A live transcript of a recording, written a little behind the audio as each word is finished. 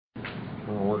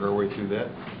We'll work our way through that.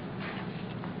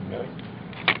 Okay.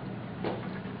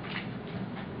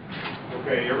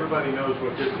 Okay, everybody knows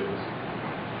what this is.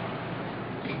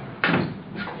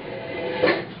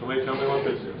 Somebody tell me what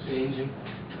this is. The engine.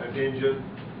 That's the engine,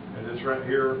 and this right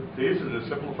here, this is a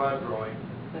simplified drawing.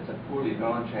 That's a poorly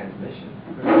drawn transmission.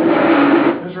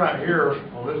 This right here,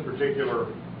 on this particular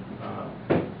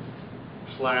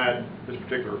slide, this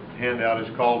particular handout is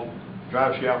called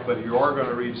drive shaft, but you are going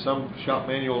to read some shop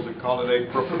manuals that call it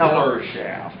a propeller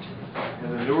shaft.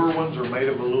 And the newer ones are made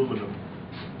of aluminum.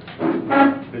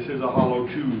 This is a hollow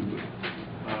tube.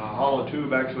 A hollow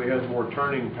tube actually has more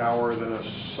turning power than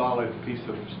a solid piece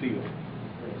of steel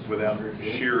without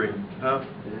shearing. Huh?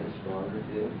 Is it stronger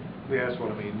too? Yeah, that's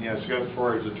what I mean. Yeah, it's got, as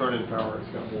far as the turning power,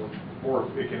 it's got more,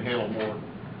 it can handle more.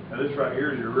 Now this right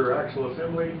here is your rear axle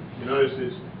assembly. You notice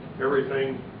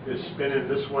everything is spinning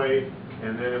this way,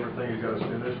 and then everything has got to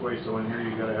spin this way, so in here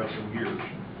you've got to have some gears.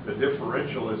 The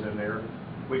differential is in there.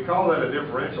 We call that a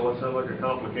differential. It sounds like a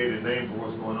complicated name for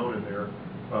what's going on in there.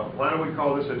 Why don't we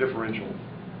call this a differential?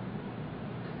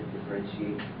 To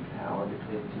differentiate power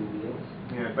between two wheels?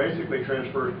 Yeah, it basically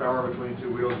transfers power between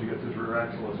two wheels. You get this rear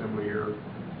axle assembly here.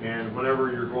 And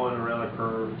whenever you're going around a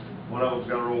curve, one of them's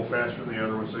got to roll faster than the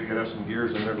other one, so you got to have some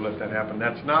gears in there to let that happen.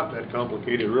 That's not that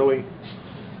complicated, really.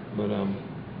 But, all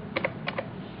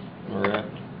right.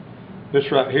 This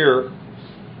right here,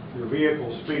 your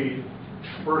vehicle speed,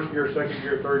 first gear, second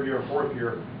gear, third gear, and fourth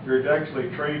gear, you're actually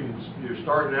you're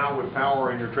starting out with power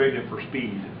and you're trading it for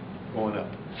speed going up.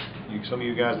 Some of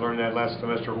you guys learned that last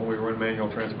semester when we were in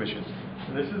manual transmissions.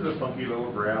 And this is a funky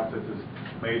little graph that is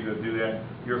made to do that.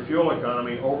 Your fuel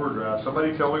economy, overdrive.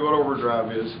 Somebody tell me what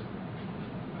overdrive is.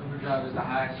 Overdrive is the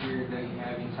highest gear that you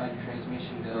have inside your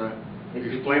transmission. Right.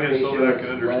 Explain it so that I can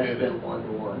understand it. Less than 1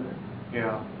 to 1.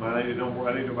 Yeah, but I need to know more.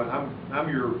 I'm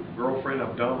your girlfriend.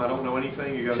 I'm dumb. I don't know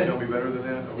anything. You got to tell me better than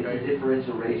that. Okay. It's a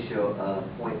differential ratio of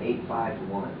 0.85 to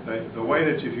 1. The way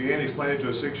that if you can't explain it to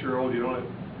a 6-year-old, you don't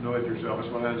know it yourself.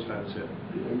 That's what Einstein said.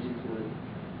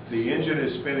 The engine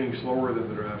is spinning slower than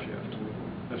the drive shaft.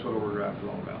 That's what overdrive is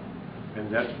all about,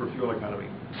 and that's for fuel economy.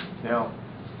 Now,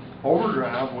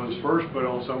 overdrive was first put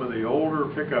on some of the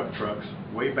older pickup trucks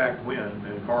way back when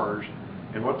in cars,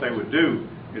 and what they would do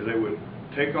is they would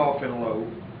take off in low,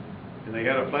 and they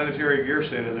had a planetary gear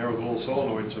set in there with a little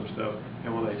solenoid and some stuff,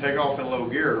 and when they take off in low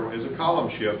gear, it's a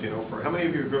column shift, for how many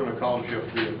of you have driven a column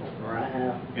shift vehicle? All right? I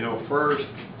have. First,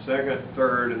 second,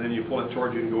 third, and then you pull it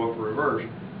towards you and go up or reverse.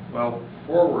 Well,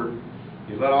 forward,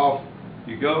 you let off,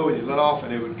 you go and you let off,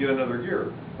 and it would get another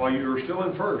gear. While you were still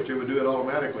in first, it would do it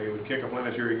automatically. It would kick a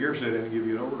planetary gear set in and give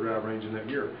you an overdrive range in that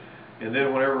gear. And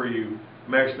then whenever you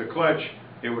max the clutch,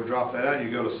 it would drop that out and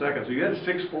you go to second. So you had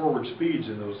 6 forward speeds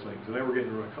in those things, and they were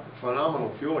getting a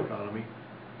phenomenal fuel economy.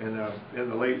 And in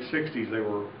the late 60s, they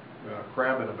were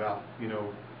crabbing about,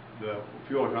 the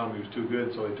fuel economy was too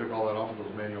good, so they took all that off of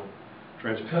those manual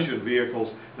transmission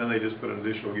vehicles. Then they just put an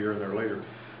additional gear in there later.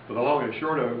 But the long and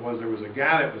short of it was there was a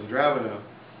guy that was driving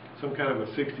some kind of a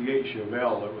 68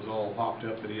 Chevelle that was all popped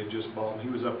up that he had just bought. And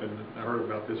he was up in, I heard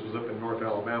about this, was up in North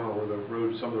Alabama where the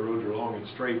roads, some of the roads are long and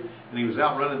straight. And he was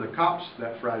out running the cops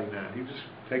that Friday night. He was just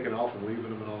taking off and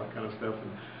leaving them and all that kind of stuff.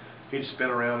 And he'd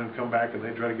spin around and come back and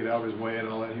they'd try to get out of his way and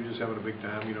all that. He was just having a big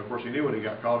time. Of course, he knew when he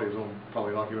got caught he was going to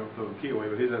probably lock him up and throw the key away,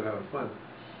 but he was having fun.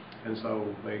 And so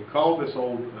they called this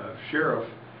old sheriff,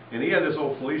 and he had this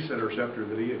old police interceptor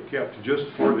that he had kept just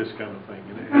for this kind of thing.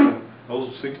 And it had an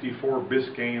old 64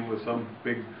 Biscayne with some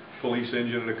big police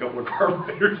engine and a couple of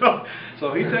carburetors on.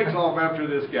 So he takes off after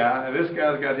this guy, and this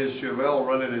guy's got his Chevelle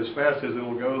running as fast as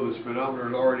it'll go. The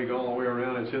speedometer's already gone all the way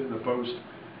around. It's hitting the post.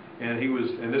 And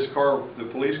this car, the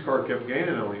police car kept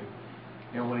gaining on him.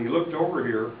 And when he looked over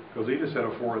here, because he just had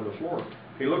a 4 in the floor,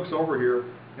 he looks over here,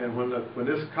 and when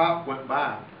this cop went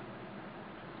past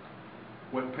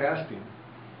him,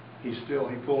 he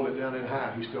pulled it down in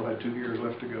high. He still had 2 gears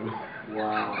left to go.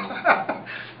 Wow.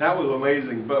 That was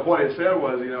amazing. But what it said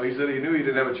was, he said he knew he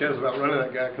didn't have a chance about running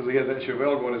that guy because he had that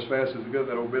Chevelle going as fast as it could.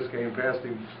 That old Biscayne passed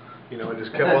him. It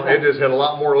just kept on. It just had a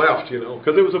lot more left,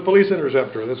 because it was a police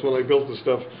interceptor. That's when they built the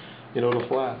stuff, to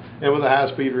fly. And with a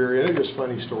high-speed rear end. It's just a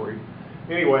funny story.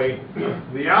 Anyway,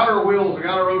 the outer wheels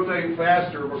got to rotate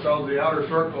faster because the outer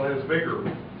circle is bigger.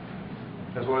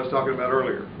 That's what I was talking about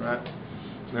earlier, right?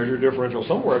 There's your differential.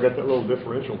 Somewhere I got that little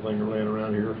differential thing laying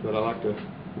around here that I like to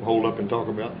hold up and talk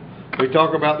about. We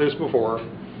talked about this before.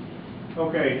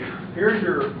 Okay, here's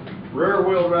your rear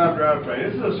wheel drive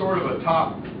drivetrain. This is a sort of a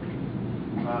top.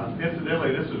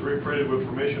 Incidentally, this is reprinted with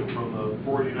permission from the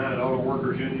 489 Auto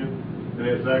Workers Union, and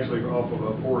it's actually off of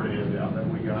a Ford handout that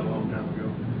we got a long time ago.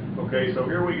 Okay, so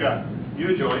here we got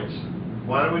U-joints.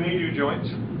 Why do we need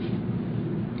U-joints?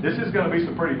 This is gonna be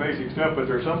some pretty basic stuff, but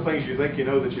there's some things you think you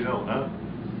know that you don't, huh?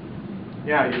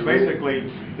 Yeah, you basically,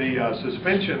 the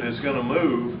suspension is gonna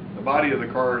move, the body of the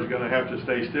car is gonna have to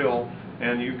stay still,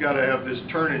 and you've gotta have this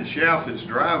turning shaft that's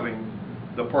driving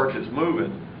the part that's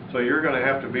moving. So you're gonna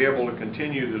have to be able to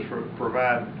continue to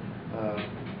provide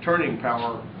turning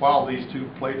power while these two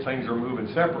plate things are moving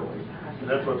separately. And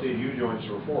that's what these U-joints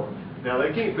are for. Now,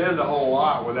 they can't bend a whole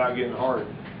lot without getting hard.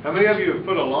 How many of you have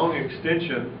put a long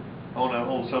extension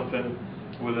on something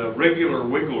with a regular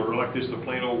wiggler, like this, the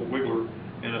plain old wiggler,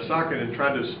 in a socket and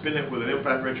tried to spin it with an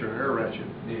impact wrench or an air ratchet?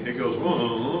 Yeah. It goes,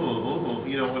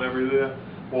 you know, whenever you do that.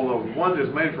 Well, the one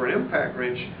that's made for an impact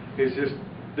wrench just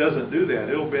doesn't do that.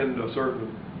 It'll bend a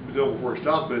certain before it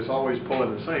stops, but it's always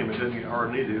pulling the same. It doesn't get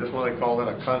hard and easy. That's why they call that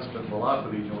a constant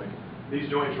velocity joint. These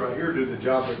joints right here do the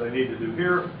job that they need to do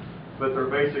here, but they're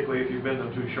basically, if you bend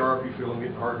them too sharp, you feel them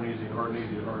getting hard and easy, and hard and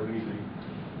easy, and hard and easy.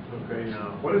 Okay,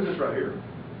 now, what is this right here?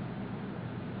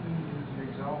 The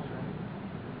exhaust, right?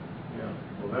 Yeah,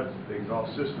 well, that's the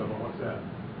exhaust system. What's that?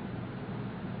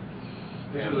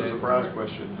 This is a Catalytic surprise converter.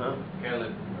 question, huh?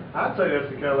 Catalytic. I'd say that's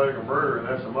the catalytic converter and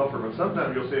that's a muffler, but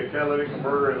sometimes you'll see a catalytic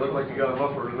converter and it looks like you got a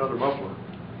muffler and another muffler.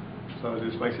 So it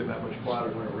just makes it that much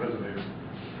quieter than a resonator.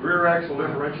 Rear axle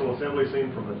differential assembly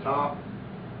seen from the top.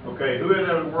 Okay, who has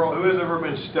ever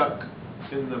been stuck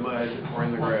in the mud or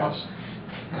in the grass?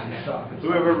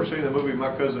 Who have ever seen the movie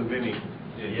My Cousin Vinny?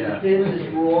 The pin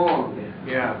is wrong.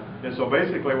 Yeah, and so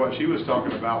basically what she was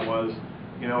talking about was,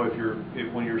 you know,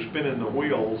 when you're spinning the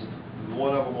wheels,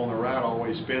 one of them on the right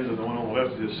always spins and the one on the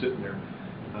left is just sitting there.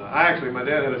 My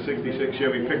dad had a 66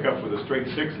 Chevy pickup with a straight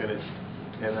 6 in it,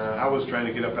 and I was trying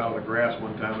to get up out of the grass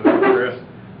one time,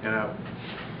 and I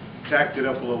tacked it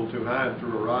up a little too high and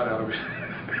threw a rod out of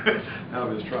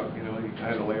his truck. You know, I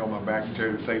had to lay on my back and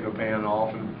take the pan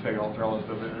off and take all the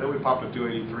stuff in, and then we popped a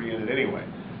 283 in it anyway.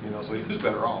 You know, so he was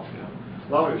better off. You know,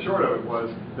 long and short of it was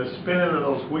the spinning of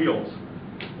those wheels.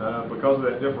 Because of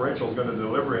that differential is going to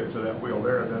deliver it to that wheel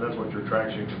there, and then that's what your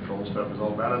traction control stuff is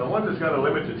all about. And the ones that's got a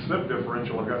limited slip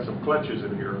differential have got some clutches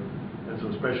in here and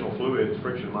some special fluids,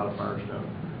 friction modifier stuff,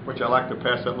 which I like to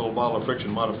pass that little bottle of friction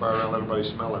modifier around and let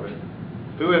everybody smell of it.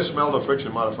 Who has smelled a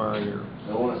friction modifier in here?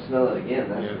 I want to smell it again,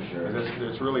 that's Yeah, for sure.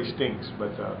 It really stinks,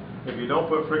 but if you don't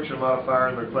put friction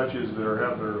modifier in the clutches that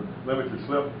have their limited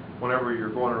slip, whenever you're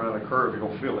going around a curve,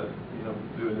 you'll feel it, you know,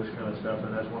 doing this kind of stuff,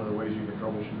 and that's one of the ways you can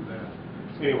troubleshoot that.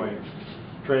 Anyway,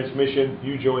 transmission,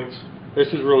 U-joints. This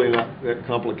is really not that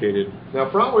complicated. Now,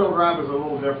 front wheel drive is a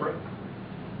little different.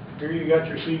 Here you got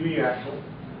your CV axle,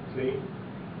 see,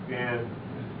 and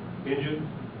engine,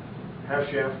 half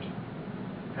shaft,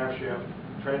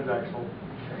 transaxle.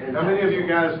 How many of you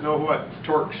guys know what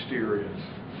torque steer is?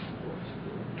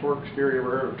 Torque steer, you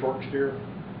ever heard of torque steer?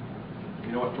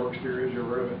 You know what torque steer is? You ever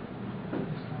heard of it?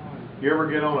 You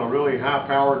ever get on a really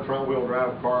high-powered front-wheel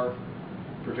drive car,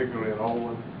 particularly an old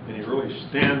one, and you really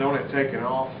stand on it taking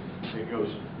off, and it goes,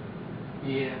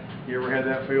 Yeah. you ever had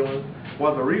that feeling?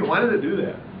 Well, why did it do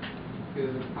that?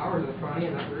 Because the power's the front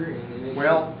end, not the rear end. And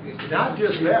Well, not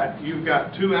just that. You've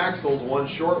got two axles,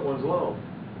 one's short, one's long.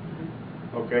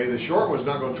 Okay, the short one's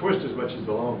not going to twist as much as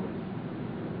the long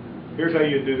one. Here's how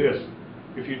you do this.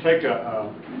 If you take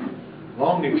a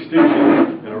long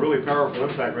extension and a really powerful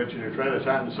impact wrench and you're trying to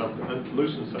tighten something,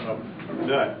 loosen a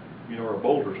nut, you know, or a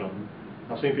bolt or something,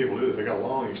 I've seen people do this. They got a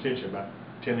long extension, about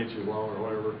 10 inches long or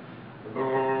whatever,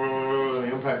 and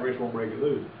the impact wrench won't break it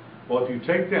loose. Well, if you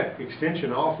take that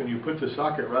extension off and you put the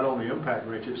socket right on the impact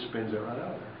wrench, it spins it right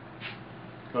out of there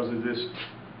because of this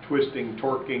twisting,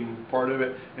 torquing part of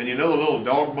it. And you know the little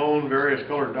dog bone, various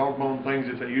colored dog bone things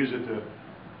that they use at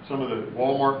some of the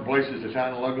Walmart places to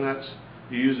tighten lug nuts?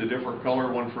 You use a different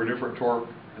color, one for a different torque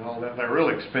and all that. They're real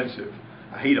expensive.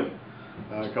 I hate them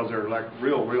because they're like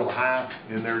real high,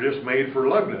 and they're just made for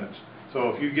lug nuts. So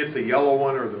if you get the yellow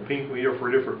one or the pink one for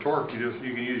a different torque, you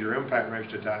can use your impact wrench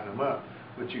to tighten them up.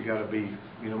 But you got to be,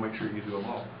 make sure you do them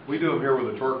all. We do them here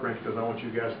with a torque wrench because I want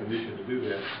you guys conditioned to do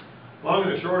that. Long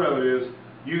and the short of it is,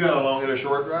 you got a long and a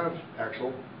short drive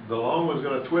axle. The long one's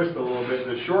going to twist a little bit.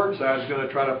 The short side's going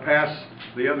to try to pass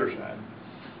the other side.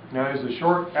 Now, is the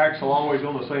short axle always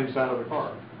on the same side of the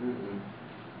car? Mm-mm.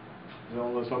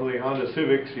 Some of the Honda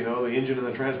Civics, the engine and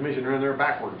the transmission are in there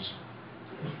backwards.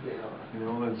 Yeah.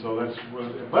 And so that's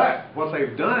but what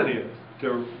they've done is,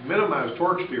 to minimize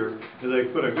torque steer, is they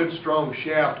put a good strong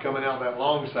shaft coming out that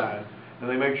long side, and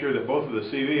they make sure that both of the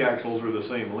CV axles are the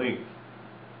same length.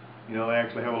 They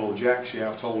actually have a little jack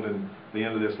shaft holding the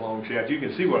end of this long shaft. You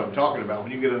can see what I'm talking about.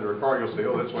 When you get under a car, you'll say,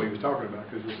 oh, that's what he was talking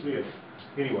about, because you'll see it.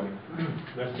 Anyway,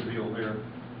 that's the deal there.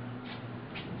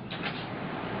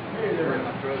 Hey there.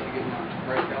 I'm trying to get my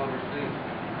brake calipers too.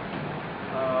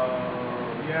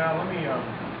 Yeah, let me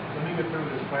get through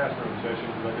this classroom session,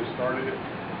 because I just started it,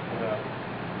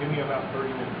 and, give me about 30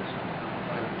 minutes.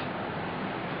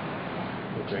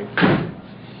 Okay.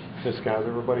 This, guys,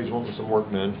 everybody's wanting some work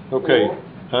done. Okay. Cool.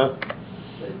 Huh?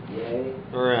 But yay.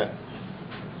 All right.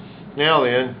 Now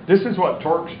then, this is what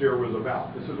torque steer was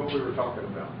about. This is what we were talking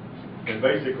about. And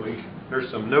basically, there's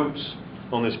some notes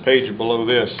on this page below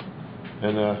this,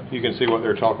 and you can see what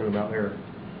they're talking about there.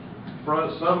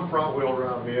 Some front-wheel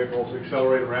drive vehicles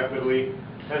accelerate rapidly,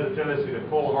 has a tendency to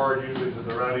pull hard, usually to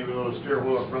the right, even though the steering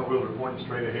wheel and front wheel are pointing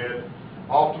straight ahead.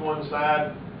 Off to one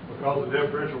side, because the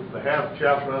differential, the half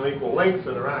shafts are unequal lengths,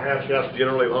 and the right half shaft's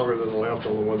generally longer than the left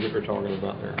on the ones that they're talking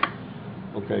about there.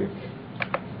 Okay.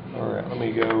 All right, let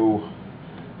me go.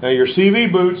 Now your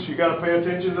CV boots, you got to pay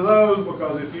attention to those,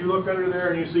 because if you look under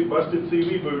there and you see busted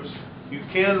CV boots, you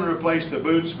can replace the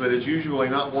boots, but it's usually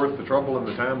not worth the trouble and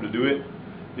the time to do it.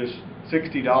 Just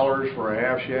 $60 for a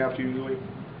half shaft usually.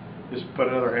 Just put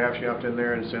another half shaft in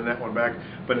there and send that one back.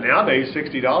 But nowadays,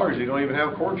 $60, you don't even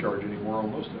have core charge anymore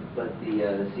on most of them. But the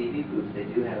CV boots, they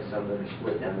do have some that are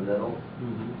split down the middle,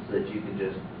 so that you can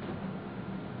just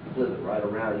flip it right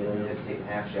around. You don't even have to take a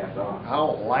half shaft off. I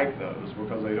don't like those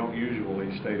because they don't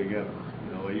usually stay together.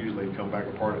 You know, they usually come back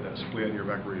apart at that split and you're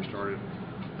back where you started.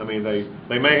 I mean,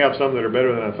 they may have some that are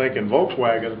better than I think in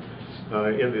Volkswagen.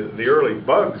 In the early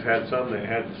Bugs had some that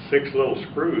had 6 little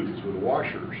screws with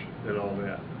washers and all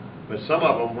that. But some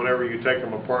of them, whenever you take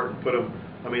them apart and put them,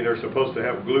 I mean, they're supposed to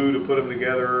have glue to put them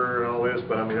together and all this,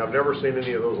 but I mean, I've never seen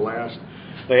any of those last.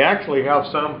 They actually have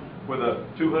some with a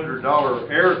 $200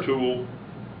 air tool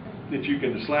that you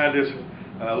can slide this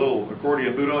little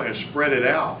accordion boot on and spread it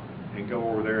out and go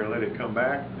over there and let it come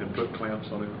back and put clamps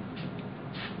on it.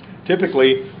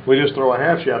 Typically, we just throw a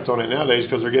half shaft on it nowadays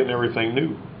because they're getting everything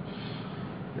new.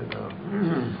 And,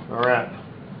 all right.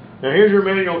 Now here's your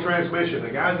manual transmission. The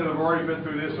guys that have already been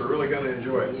through this are really going to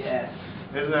enjoy it. Yes.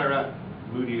 Isn't that right,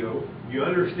 Mudio? You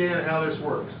understand how this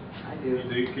works? I do.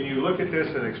 Can you look at this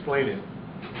and explain it?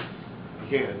 You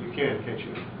can, can't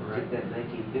you? All right. Took that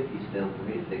 1950s film for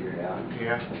me to figure it out.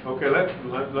 Yeah. Okay,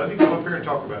 let me come up here and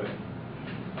talk about it.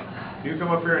 You come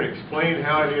up here and explain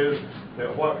how it is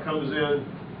that what comes in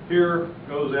here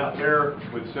goes out there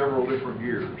with several different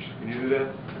gears. Can you do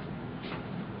that?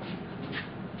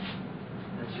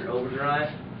 That's your overdrive.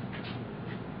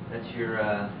 That's your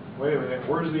Wait a minute.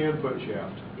 Where's the input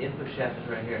shaft? input shaft is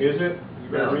right here. Is it? You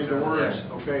better No, read the it's over words.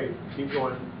 there. Okay, keep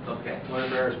going. Okay. Don't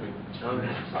embarrass me.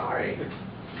 Okay, sorry.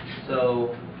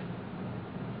 So,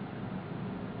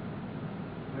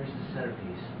 where's the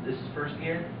centerpiece? This is first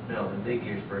gear? No, the big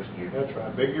gear's first gear. That's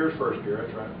right. Big gear's first gear.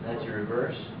 That's right. That's your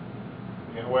reverse?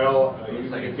 Yeah, well,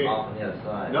 Looks like it's can't. off on the other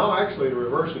side. No, actually, the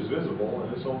reverse is visible,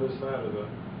 and it's on this side of the.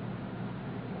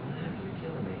 You're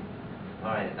killing me.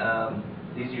 Alright,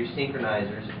 these are your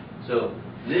synchronizers. So,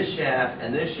 this shaft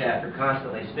and this shaft are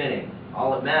constantly spinning.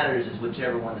 All that matters is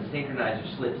whichever one the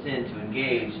synchronizer slips in to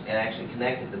engage and actually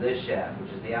connect it to this shaft,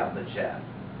 which is the output shaft.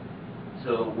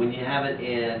 So when you have it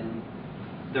in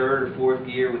third or fourth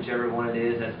gear, whichever one it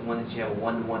is, that's the one that you have a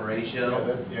 1-to-1 ratio.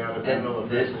 Depending on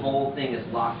the this whole thing is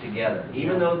locked together.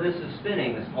 Even though this is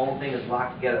spinning, this whole thing is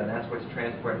locked together, and that's where it's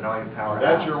transporting all your power out.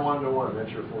 That's your 1-to-1.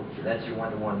 That's your fourth gear. That's your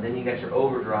 1-to-1. Then you got your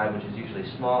overdrive, which is usually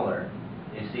smaller.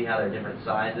 You see how they're different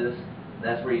sizes?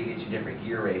 That's where you get your different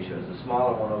gear ratios. The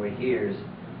smaller one over here is,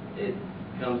 it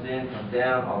comes in, comes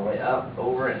down, all the way up,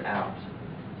 over, and out.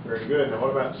 Very good. Now what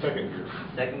about second gear?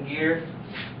 Second gear,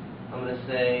 I'm going to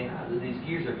say, these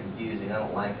gears are confusing, I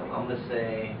don't like them. I'm going to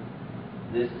say,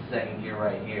 this is second gear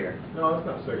right here. No, that's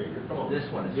not second gear. Come on.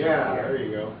 This one is second Yeah, gear. there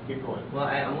you go. Keep going. Well,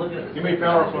 I'm looking at the Give me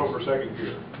power flow for second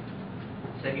gear.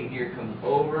 Second gear comes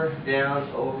over, down,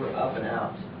 over, up, and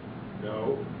out.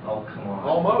 No. Oh, come on.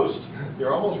 Almost.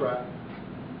 You're almost right.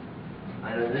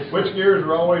 I know this. Which gears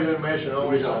are always in mesh and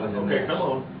always It's on? always in Okay, mesh. come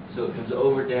on. So it comes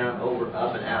over, down, over,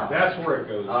 up, and out. That's where it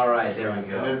goes. All right, there we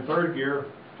go. And then third gear.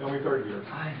 Tell me third gear.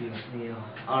 Ay, Dios mío.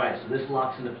 All right, so this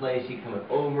locks into place. You come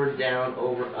over, down,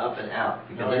 over, up, and out.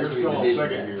 Because No, that's you're where your still on division's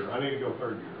second at. gear. I need to go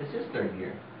third gear. This is third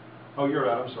gear. Oh, you're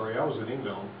right. I'm sorry. I was in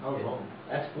email. I was wrong.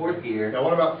 That's fourth gear. Now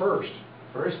what about first?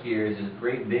 First gear is this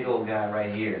great big old guy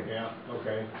right here. Yeah,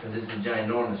 okay. Because it's a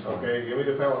ginormous one. Okay, give me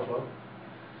the power flow.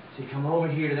 So you come over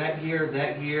here to that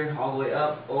gear, all the way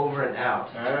up, over, and out.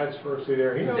 That's first. See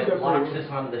there. He knows That that locks pretty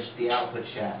this onto the output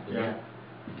shaft. Yeah.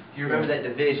 If you remember that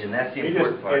division, that's the He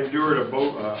important just part. endured a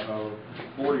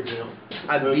board exam.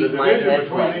 I The beat my division head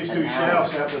between like these an two hour.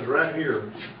 shafts happens right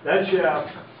here. That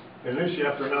shaft and this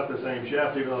shaft are not the same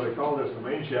shaft, even though they call this the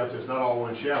main shaft. It's not all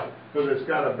one shaft because it's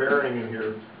got a bearing in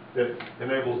here that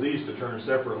enables these to turn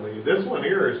separately. This one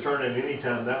here is turning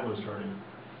anytime that one's turning.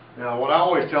 Now, what I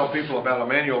always tell people about a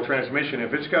manual transmission,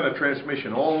 if it's got a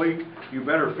transmission oil leak, you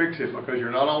better fix it, because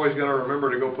you're not always going to remember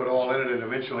to go put oil in it, and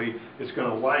eventually it's going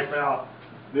to wipe out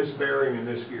this bearing and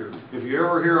this gear. If you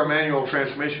ever hear a manual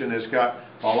transmission that's got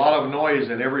a lot of noise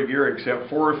in every gear except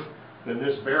fourth, then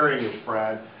this bearing is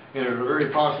fried, and it's very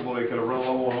possible they could have run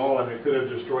low on oil and it could have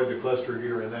destroyed the cluster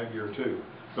gear in that gear too.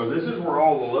 So this is where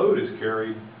all the load is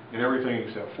carried in everything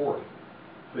except fourth.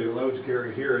 The load's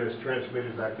carried here and it's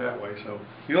transmitted back that way. So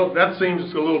that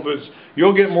seems a little bit.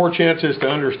 You'll get more chances to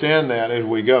understand that as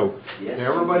we go. Yes.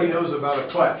 Now, everybody knows about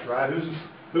a clutch, right?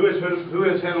 Who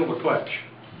has handled a clutch?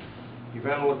 You've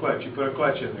handled a clutch. You put a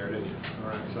clutch in there, didn't you? All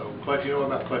right. So clutch. You know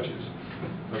about clutches?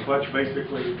 The clutch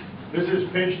basically. This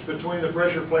is pinched between the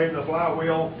pressure plate and the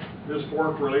flywheel. This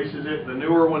fork releases it. The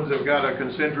newer ones have got a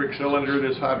concentric cylinder,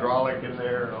 this hydraulic in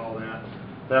there and all that.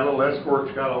 That little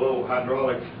Escort's got a little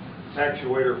hydraulic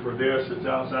actuator for this. It's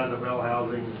outside the bell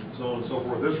housing, and so on and so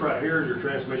forth. This right here is your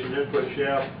transmission input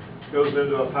shaft. Goes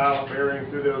into a pilot bearing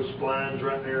through those splines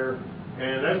right there.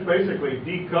 And that basically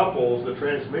decouples the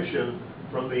transmission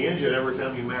from the engine every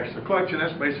time you max the clutch, and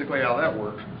that's basically how that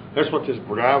works. That's what this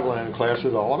driveline class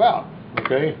is all about,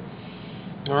 okay?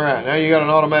 All right, now you got an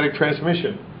automatic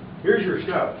transmission. Here's your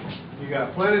stuff. You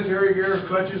got planetary gear,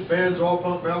 clutches, bands, oil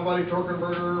pump, valve body, torque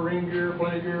converter, ring gear,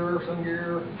 planet gear, sun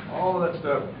gear, all of that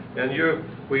stuff. And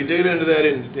we dig into that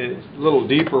in a little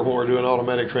deeper when we're doing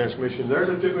automatic transmission. There's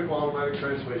a typical automatic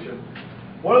transmission.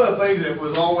 One of the things that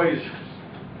was always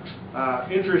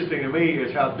interesting to me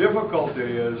is how difficult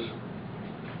it is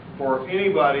for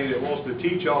anybody that wants to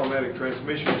teach automatic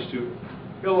transmissions to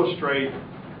illustrate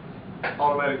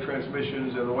automatic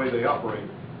transmissions and the way they operate.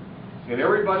 And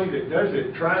everybody that does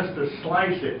it tries to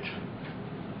slice it,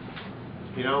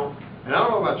 you know. And I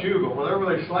don't know about you, but whenever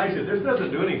they slice it, this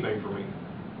doesn't do anything for me.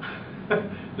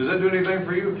 Does that do anything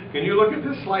for you? Can you look at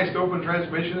this sliced open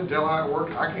transmission and tell how it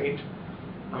works? I can't.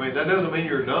 I mean, that doesn't mean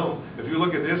you're dumb. If you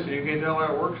look at this and you can't tell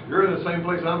how it works, you're in the same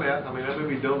place I'm at. I mean, that may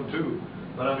be dumb too.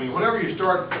 But I mean, whenever you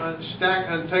start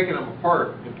taking them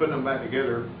apart and putting them back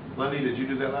together, Lundy, did you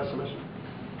do that last semester?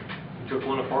 Took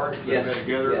one apart, put them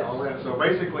together, yes. All that. So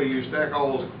basically, you stack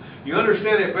all those. You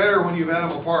understand it better when you've had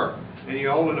them apart, and you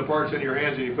hold the parts in your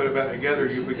hands and you put it back together.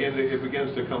 It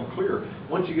begins to come clear.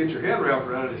 Once you get your head wrapped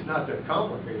around it, it's not that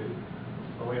complicated.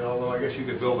 I mean, although I guess you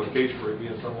could build a case for it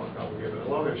being somewhat complicated. But the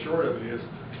long and short of it is,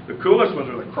 the coolest ones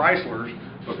are the Chryslers,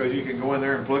 because you can go in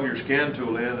there and plug your scan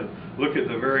tool in and look at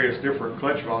the various different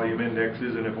clutch volume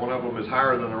indexes, and if one of them is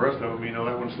higher than the rest of them, you know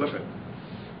that one's slipping.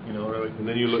 You know, and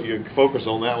then you focus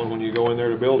on that one when you go in there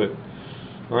to build it.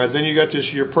 All right, then you got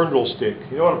your Prindle stick.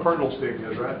 You know what a Prindle stick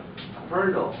is, right?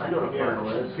 Prindle. I know what a Prindle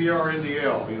is.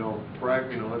 PRNDL. You know,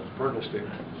 that's a Prindle stick.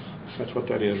 That's what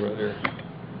that is right there.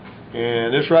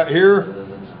 And this right here,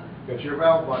 that's your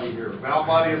valve body here. Valve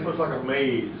body, it looks like a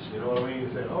maze. You know what I mean?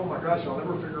 You say, oh my gosh, I'll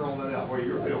never figure all that out. Well,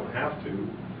 you really don't have to.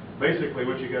 Basically,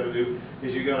 what you got to do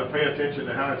is you got to pay attention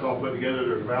to how it's all put together.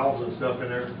 There's valves and stuff in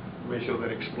there. Let me show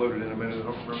that exploded in a minute. I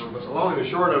don't remember. But the long and the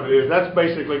short of it is that's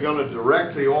basically going to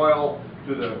direct the oil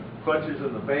to the clutches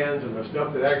and the bands and the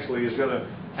stuff that actually is going to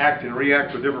act and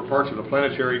react with different parts of the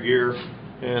planetary gear.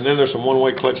 And then there's some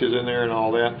one-way clutches in there and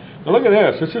all that. Now look at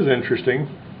this. This is interesting.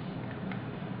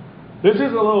 This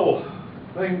is a little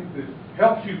thing that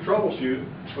helps you troubleshoot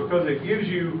because it gives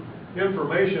you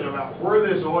information about where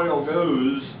this oil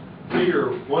goes to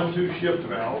your 1-2 shift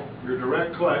valve, your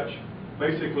direct clutch.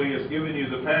 Basically, it's giving you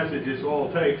the passage this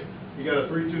oil takes. You got a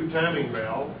 3-2 timing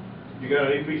valve. You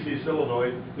got an EPC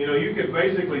solenoid. You know, you could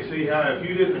basically see how if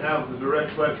you didn't have the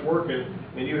direct clutch working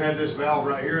and you had this valve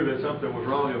right here that something was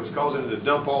wrong, it was causing it to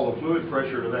dump all the fluid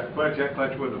pressure to that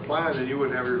clutch wouldn't apply, and then you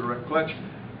wouldn't have your direct clutch.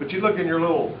 But you look in your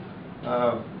little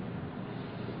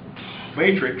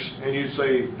matrix and you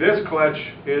say this clutch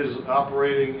is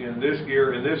operating in this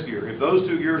gear and this gear. If those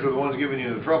two gears are the ones giving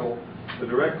you the trouble, the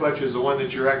direct clutch is the one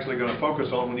that you're actually going to focus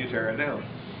on when you tear it down.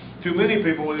 Too many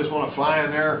people just want to fly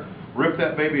in there, rip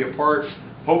that baby apart,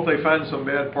 hope they find some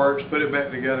bad parts, put it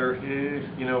back together.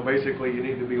 You know, basically you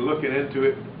need to be looking into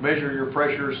it, measure your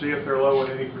pressure, see if they're low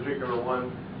in any particular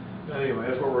one. Anyway,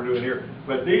 that's what we're doing here.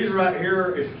 But these right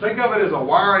here, think of it as a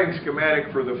wiring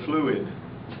schematic for the fluid.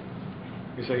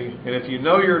 You see, and if you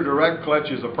know your direct clutch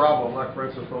is a problem, like for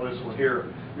instance on this one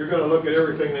here, you're going to look at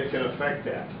everything that can affect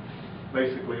that.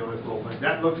 Basically on this little thing.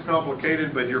 That looks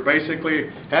complicated, but you're basically,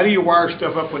 how do you wire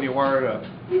stuff up when you wire it up?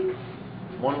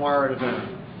 One wire at a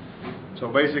time. So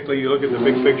basically you look at the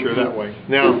big picture that way.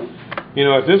 Now, you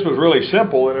know, if this was really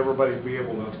simple, then everybody would be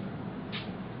able to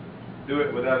do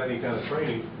it without any kind of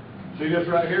training. See this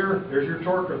right here? There's your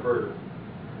torque converter.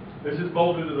 This is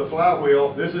bolted to the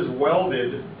flywheel. This is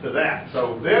welded to that.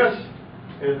 So this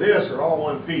and this are all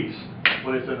one piece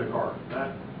when it's in the car.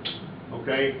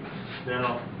 Okay?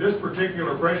 Now, this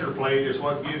particular pressure plate is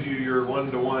what gives you your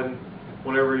 1-to-1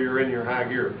 whenever you're in your high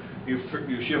gear. You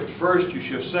shift first, you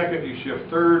shift second, you shift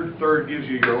third. Third gives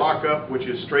you your lockup, which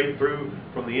is straight through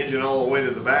from the engine all the way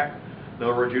to the back. In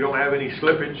other words, you don't have any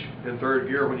slippage in third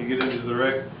gear when you get into the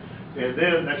wreck. And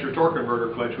then that's your torque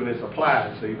converter clutch when it's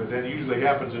applied, see, but then it usually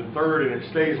happens in third and it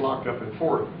stays locked up in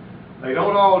fourth. They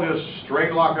don't all just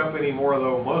straight lock up anymore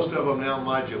though. Most of them now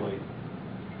modulate.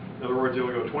 In other words, it'll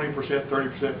go 20%,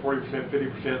 30%, 40%,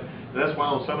 50%. And that's why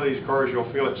on some of these cars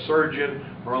you'll feel it surging,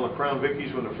 or on the Crown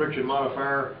Vickies when the friction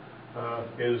modifier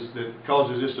that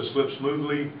causes this to slip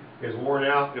smoothly is worn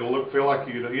out. It'll feel like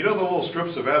you know the little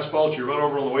strips of asphalt you run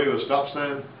over on the way to a stop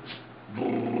sign.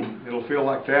 It'll feel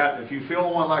like that. If you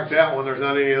feel one like that when there's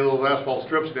not any of those asphalt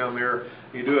strips down there,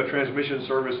 you do a transmission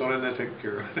service on it and that takes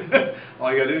care of it.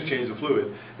 All you got to do is change the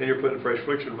fluid. Then you're putting fresh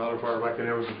friction modifier back in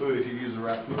there with the fluid if you use the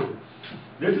right fluid.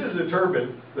 This is the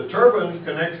turbine. The turbine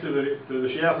connects to the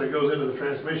shaft that goes into the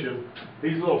transmission.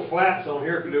 These little flats on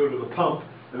here can do to the pump,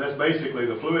 and that's basically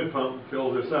the fluid pump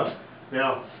fills this up.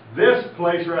 Now, this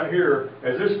place right here,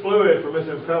 as this fluid from this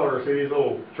impeller, see these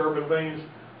little turbine vanes?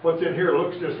 What's in here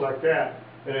looks just like that.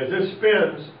 And as this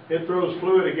spins, it throws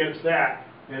fluid against that,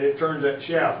 and it turns that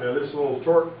shaft. Now, this little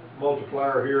torque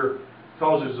multiplier here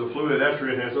causes the fluid after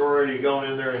it has already gone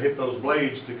in there and hit those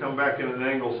blades to come back in an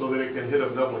angle so that it can hit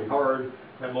them doubly hard.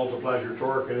 That multiplies your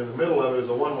torque, and in the middle of it is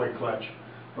a one-way clutch.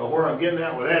 But where I'm getting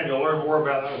at with that, and you'll learn more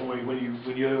about that when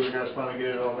you other guys finally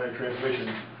get an automatic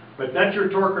transmission. But that's your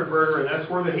torque converter, and that's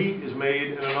where the heat is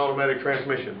made in an automatic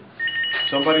transmission.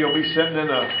 Somebody will be sitting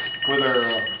with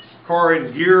their car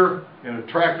in gear in a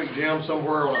traffic jam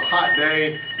somewhere on a hot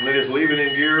day, and they just leave it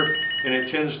in gear, and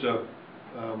it tends to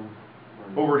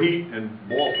overheat and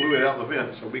boil fluid out the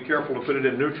vent. So be careful to put it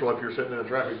in neutral if you're sitting in a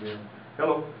traffic jam.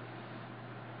 Hello.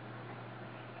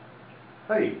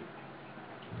 Hey.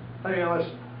 Hey, Alice.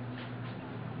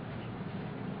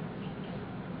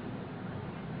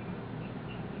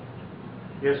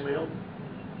 Yes, ma'am.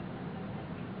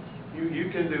 You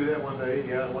can do that one day.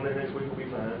 Yeah, one day next week will be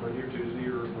fine. Monday or Tuesday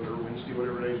or whatever, Wednesday,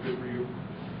 whatever day is good for you.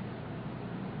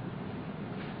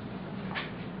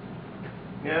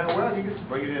 Yeah, well, you can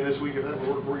bring it in this week if that would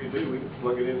work for you too. We can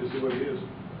plug it in to see what it is.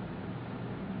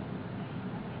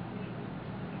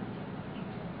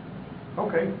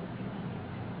 Okay.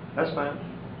 That's fine.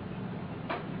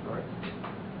 All right.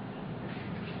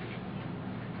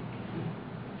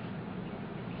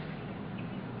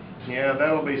 Yeah,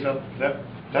 that'll be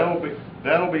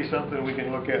something we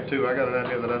can look at too. I got an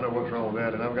idea that I know what's wrong with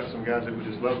that, and I've got some guys that would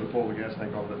just love to pull the gas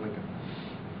tank off that Lincoln.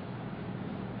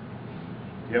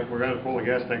 Yep, we're going to pull the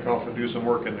gas tank off and do some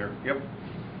work in there. Yep.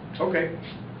 Okay.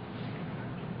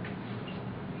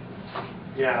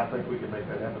 Yeah, I think we can make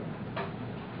that happen.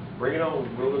 Bring it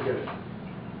on. We'll look at it.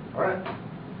 All right.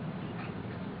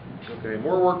 Okay,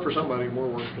 more work for somebody, more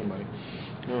work for somebody.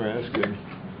 All right, that's good.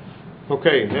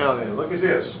 Okay, now then, look at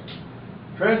this.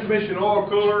 Transmission oil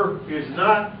cooler is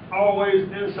not always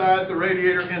inside the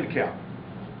radiator end cap.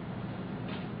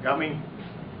 Got me?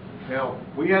 Now,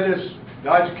 we had this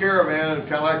Dodge Caravan,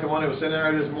 kind of like the one that was sitting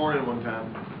there this morning one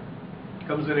time.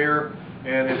 Comes in here,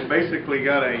 and it's basically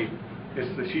got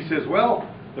she says, well,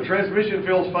 the transmission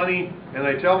feels funny, and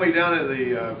they tell me down at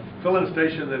the filling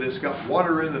station that it's got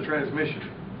water in the transmission.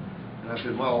 And I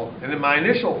said, well, and then my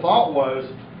initial thought was,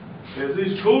 is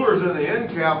these coolers in the end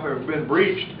cap have been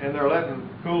breached and they're letting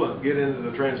coolant get into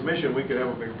the transmission, we could have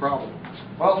a big problem.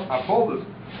 Well, I pulled the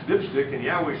dipstick, and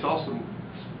yeah, we saw some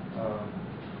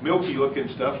milky looking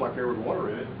stuff like there was water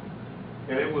in it,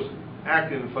 and it was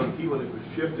acting funky when it was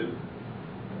shifted.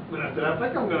 And I said, I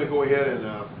think I'm going to go ahead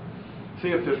and see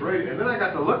if this radiator, and then I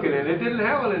got to looking at it. It didn't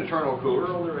have an internal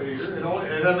cooler on the radiator. It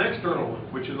had an external one,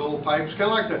 which is a little pipes,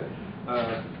 kind of like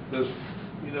those,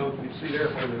 you know, you see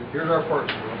there. Here's our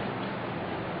parts.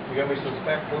 You got me some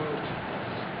spack fluid?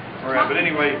 All right, but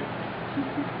anyway,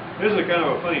 this is a kind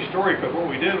of a funny story, because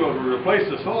what we did was we replaced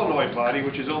the solenoid body,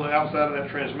 which is on the outside of that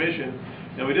transmission,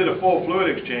 and we did a full fluid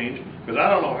exchange, because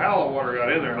I don't know how the water got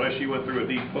in there unless you went through a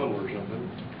deep puddle or something.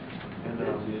 And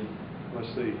let's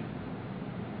see.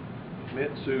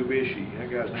 Mitsubishi.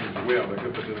 That guy's name is Webb. I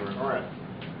could put that in there. All right.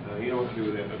 You know what to do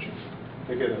with that, don't you?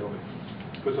 Take care of that on me.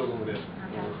 Put those on the desk.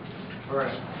 All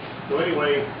right. So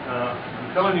anyway,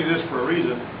 I'm telling you this for a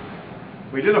reason.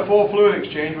 We did a full fluid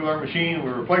exchange with our machine.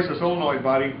 We replaced the solenoid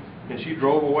body, and she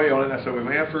drove away on it. And I said, we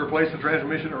may have to replace the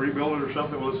transmission or rebuild it or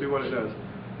something. Well, let's see what it does.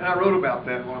 And I wrote about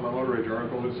that in one of my Motor Age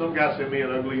articles. And some guy sent me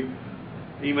an ugly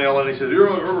email, and he said, you're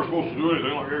never supposed to do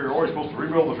anything like that. You're always supposed to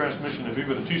rebuild the transmission if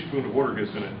even a teaspoon of water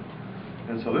gets in it.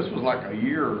 And so this was like a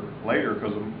year later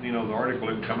because, you know, the article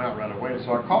didn't come out right away.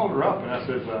 So I called her up and I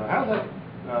said, how's that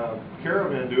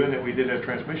caravan doing that we did that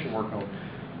transmission work on?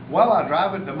 Well, I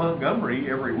drive it to Montgomery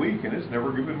every week and it's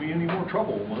never given me any more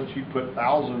trouble. Once you put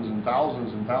thousands and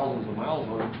thousands and thousands of miles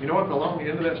on it. You know what the long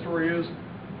end of that story is?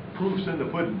 Proof's in the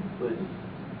pudding.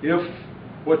 If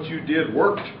what you did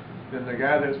worked, then the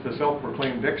guy that's the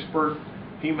self-proclaimed expert,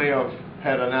 he may have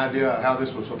had an idea of how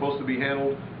this was supposed to be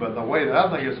handled, but the way that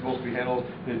I think it's supposed to be handled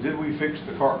is, did we fix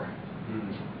the car?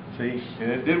 See,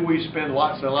 and did we spend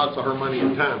lots and lots of her money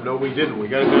and time? No, we didn't. We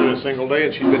got it done in a single day,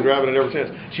 and she's been driving it ever since.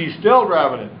 She's still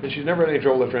driving it, and she's never had any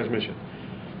trouble with the transmission.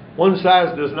 One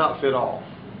size does not fit all.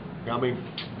 I mean,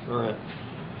 all right.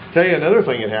 Tell you another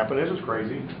thing that happened. This is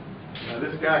crazy.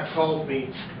 This guy called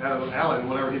me out of Allen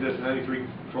whenever he does the 93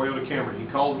 Toyota Camry.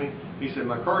 He called me. He said,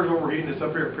 my car's overheating. It's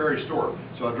up here at Perry's store.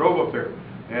 So I drove up there,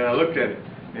 and I looked at it.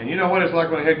 And you know what it's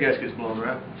like when a head gasket's blown,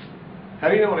 right? How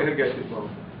do you know when a head gasket's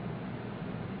blown?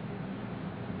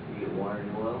 You get water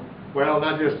in the well? Well,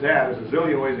 not just that. There's a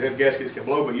zillion ways the head gaskets can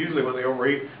blow, but usually when they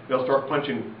overheat, they'll start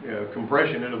punching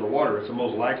compression into the water. It's the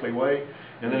most likely way.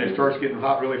 And then it starts getting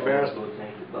hot really fast. So the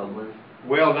tank is bubbling.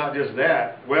 Well, not just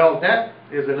that. Well, that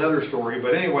is another story.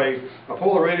 But anyway, I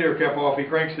pull the radiator cap off, he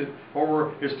cranks it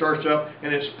over, it starts up,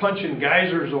 and it's punching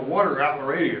geysers of water out in the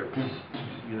radiator.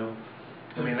 You know?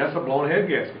 I mean, that's a blown head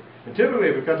gasket. And typically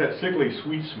it's got that sickly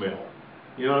sweet smell.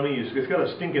 You know what I mean? It's got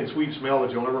a stinking sweet smell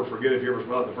that you'll never forget if you ever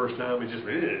smell it the first time. It's just,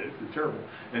 it's terrible.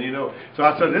 And you know, so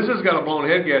I said, this has got a blown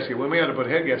head gasket. We may have to put a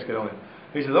head gasket on it.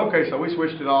 He said, okay, so we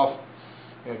switched it off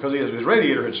because his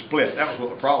radiator had split. That was what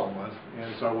the problem was.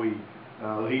 And so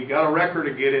he got a wrecker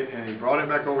to get it, and he brought it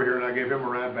back over here, and I gave him a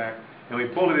ride back. And we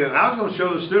pulled it in. I was going to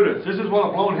show the students, this is what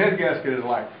a blown head gasket is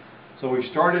like. So we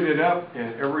started it up,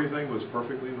 and everything was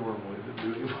perfectly normal. It didn't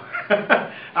do anything.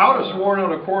 I would have sworn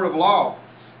on a court of law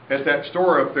at that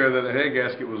store up there that the head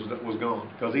gasket was gone,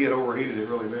 because he had overheated it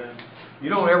really bad. You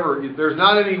don't ever, there's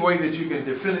not any way that you can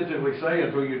definitively say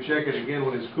until you check it again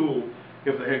when it's cool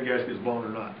if the head gasket is blown or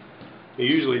not. It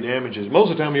usually damages.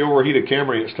 Most of the time you overheat a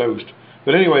Camry, it's toast.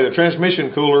 But anyway, the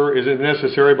transmission cooler isn't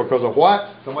necessary because of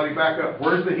what? Somebody back up.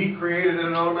 Where's the heat created in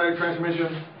an automatic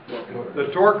transmission?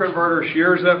 The torque converter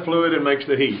shears that fluid and makes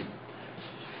the heat.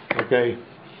 Okay.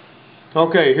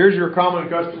 Okay, here's your common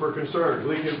customer concerns.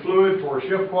 Leaking fluid for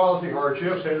shift quality, hard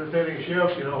shifts, hesitating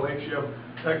shifts, late shift.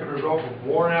 That can result from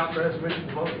worn out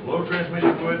transmission, low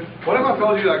transmission fluid. What if I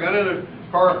told you that I got in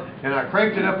a car and I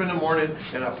cranked it up in the morning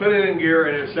and I put it in gear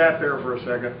and it sat there for a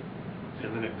second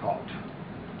and then it caught?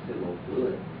 Low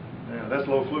fluid. Yeah, that's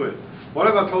low fluid. What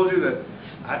if I told you that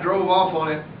I drove off on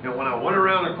it and when I went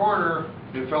around the corner,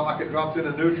 it felt like it dropped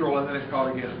into neutral and then it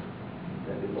caught again?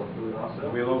 That'd be low fluid also.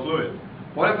 That'd be low fluid.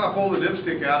 What if I pull the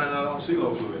dipstick out and I don't see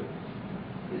low fluid?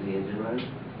 Is the engine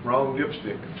running? Wrong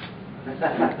dipstick.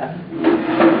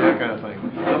 That kind of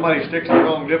thing. Somebody sticks the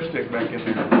wrong dipstick back in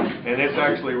there and it's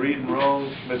actually reading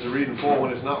wrong. It's reading full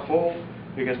when it's not full.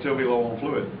 It can still be low on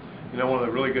fluid. You know, one of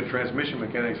the really good transmission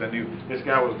mechanics I knew, this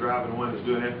guy was driving one that's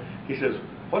doing it. He says,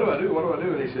 what do I do? What do I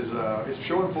do? And he says, it's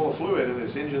showing full of fluid and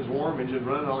this engine's warm, engine's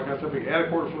running, all that kind of stuff. He add a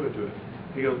quart of fluid to it.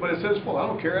 He goes, but it says full. I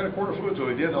don't care. Add a quart of fluid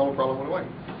to it. He did, and all the problem went away.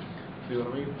 See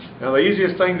what I mean? Now, the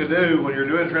easiest thing to do when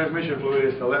you're doing transmission fluid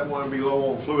is to let one be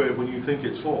low on fluid when you think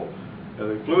it's full.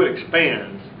 Now, the fluid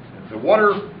expands. The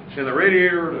water in the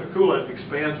radiator, the coolant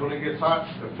expands when it gets hot.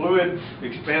 The fluid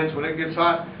expands when it gets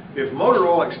hot. If motor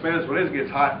oil expands when it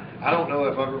gets hot, I don't know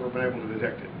if I've ever been able to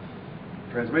detect it.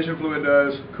 Transmission fluid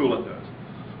does, coolant does.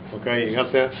 Okay, you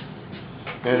got that?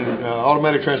 And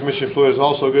automatic transmission fluid is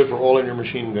also good for oiling your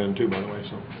machine gun too, by the way.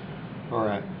 So, all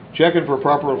right. Checking for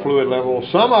proper fluid level.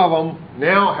 Some of them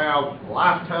now have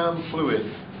lifetime fluid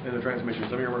in the transmission.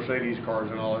 Some of your Mercedes cars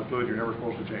and all that fluid you're never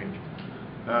supposed to change.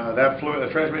 That fluid,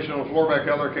 the transmission on the floor back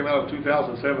out there came out of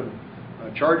 2007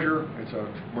 Charger. It's a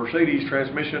Mercedes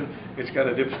transmission. It's got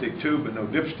a dipstick tube, but no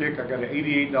dipstick. I got an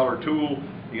 $88 tool.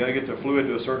 You got to get the fluid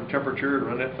to a certain temperature to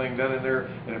run that thing down in there,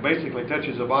 and it basically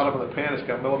touches the bottom of the pan. It's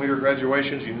got millimeter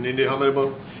graduations. You need to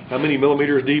know how many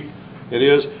millimeters deep it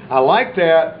is. I like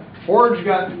that. Ford's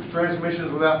got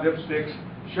transmissions without dipsticks.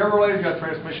 Chevrolet's got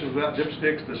transmissions without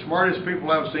dipsticks. The smartest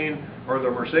people I've seen are the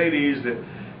Mercedes that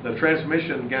the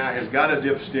transmission guy has got a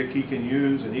dipstick he can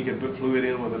use, and he can put fluid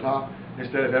in with the top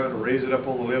instead of having to raise it up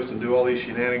on the lifts and do all these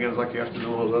shenanigans like you have to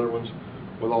do on those other ones,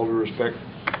 with all due respect.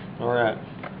 All right.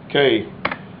 Okay.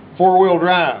 Four-wheel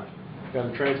drive. Got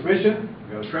a transmission,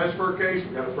 got a transfer case,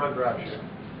 got a front drive shaft.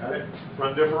 Got it?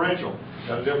 Front differential.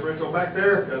 Got a differential back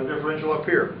there, got a differential up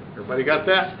here. Everybody got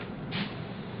that?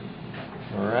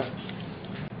 All right.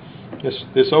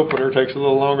 This opener takes a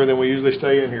little longer than we usually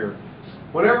stay in here.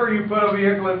 whenever you put a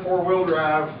vehicle in four-wheel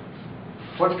drive,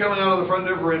 what's coming out of the front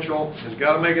differential has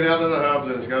got to make it out to the hubs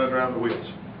and it's got to drive the wheels.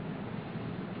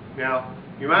 Now,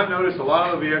 you might notice a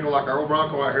lot of the vehicle, like our old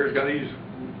Bronco out here, has got these,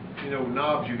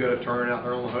 knobs you got to turn out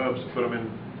there on the hubs to put them in,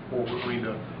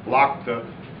 to lock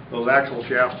those axle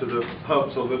shafts to the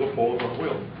hub so that it'll pull the front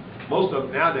wheel. Most of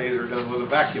them nowadays are done with a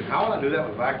vacuum. How would I do that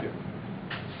with vacuum?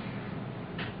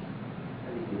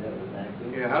 How do you do that with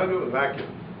vacuum? Yeah, how to do it with vacuum.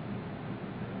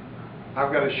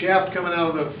 I've got a shaft coming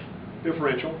out of the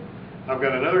differential. I've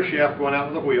got another shaft going out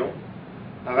to the wheel.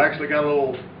 I've actually got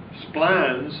little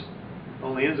splines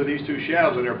on the ends of these two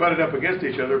shafts, and they're butted up against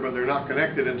each other, but they're not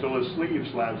connected until the sleeve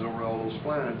slides over all those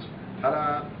splines.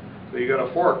 Ta-da! So you got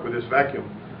a fork with this vacuum.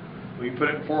 When you put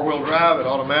it in four-wheel drive, it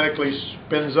automatically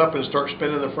spins up and starts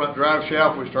spinning the front drive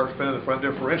shaft, which starts spinning the front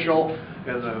differential,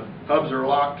 and the hubs are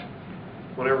locked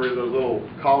whenever those little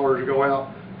collars go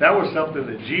out. That was something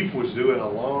that Jeep was doing a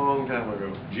long time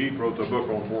ago. Jeep wrote the book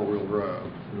on four-wheel drive.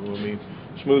 You know what I mean?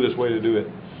 Smoothest way to do it.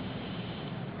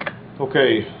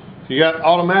 Okay, you got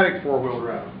automatic four-wheel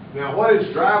drive. Now, what is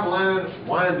driveline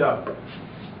wind-up?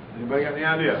 Anybody got any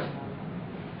idea?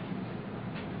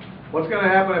 What's going to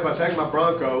happen if I take my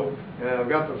Bronco and I've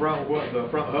got the front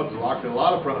hubs locked? And a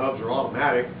lot of front hubs are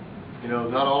automatic.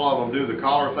 Not all of them do the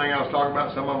collar thing I was talking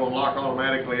about. Some of them lock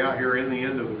automatically out here in the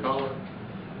end of the collar.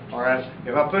 All right,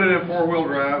 if I put it in four-wheel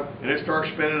drive and it starts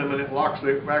spinning them and it locks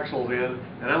the axles in,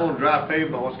 and I'm on dry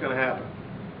pavement, what's going to happen?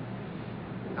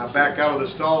 I back out of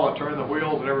the stall, I turn the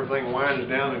wheels, and everything winds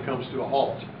down and comes to a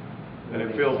halt. And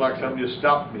it feels like something just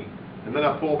stopped me. And then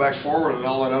I pull back forward and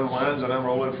all that unwinds and I'm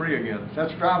rolling free again.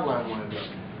 That's driveline wind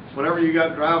up. Whenever you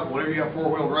got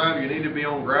four-wheel drive, you need to be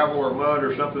on gravel or mud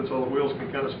or something so the wheels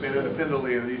can kind of spin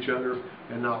independently of each other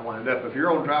and not wind up. If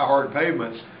you're on dry, hard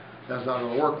pavements, that's not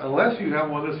going to work unless you have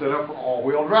one that's set up for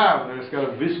all-wheel drive and it's got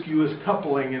a viscous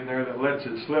coupling in there that lets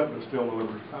it slip but still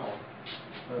delivers power.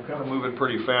 I'm kind of moving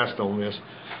pretty fast on this.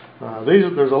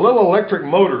 There's a little electric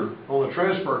motor on the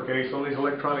transfer case on these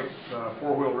electronic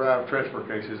four-wheel drive transfer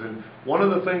cases, and one of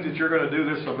the things that you're going to do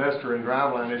this semester in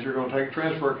Driveline is you're going to take the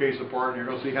transfer case apart and you're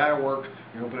going to see how it works.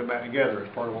 You're going to put it back together.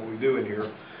 It's part of what we do in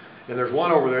here. And there's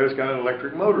one over there that's got an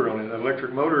electric motor on it. The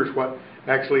electric motor is what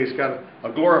actually it's got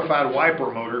a glorified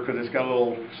wiper motor because it's got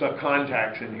little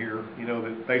contacts in here,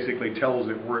 that basically tells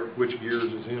it which gears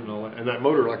it's in and all that. And that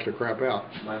motor likes to crap out.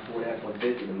 My Ford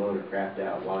F-150, the motor crapped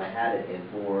out while I had it in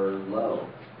 4 low.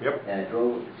 Yep. And I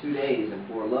drove it for 2 days in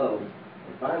 4 low.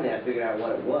 And finally I figured out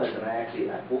what it was, and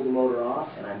I pulled the motor off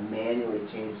and I manually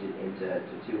changed it into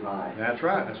 2 high. That's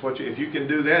right. That's what if you can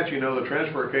do that, the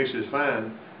transfer case is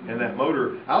fine. And that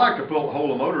motor, I like to hold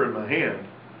the motor in my hand.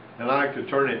 And I like to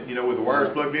turn it, with the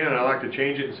wires plugged in, and I like to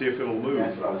change it and see if it'll move.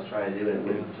 That's what I was trying to do, and it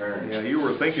wouldn't turn. Yeah, you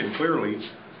were thinking clearly.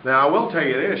 Now, I will tell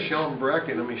you this, Sean Grant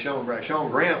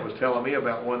was telling me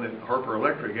about one that Harper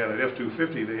Electric had, an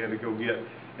F-250 they had to go get.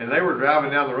 And they were driving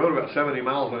down the road about 70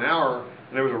 miles an hour,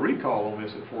 and there was a recall on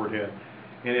this at Ford had.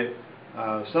 And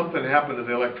something happened to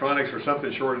the electronics or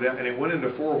something shorted out, and it went into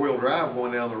four-wheel drive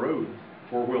going down the road,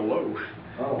 four-wheel low.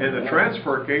 Oh, and the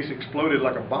transfer case exploded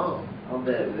like a bomb. I'll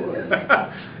bet it would.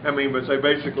 But they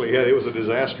basically it was a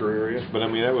disaster area. But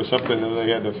that was something that they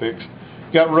had to fix.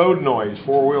 Got road noise.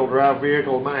 Four-wheel drive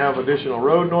vehicles might have additional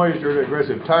road noise due to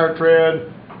aggressive tire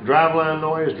tread, driveline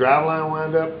noise, driveline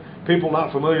wind up. People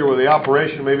not familiar with the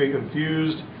operation may be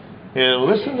confused. And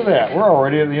listen to that. We're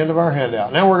already at the end of our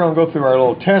handout. Now we're going to go through our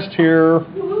little test here.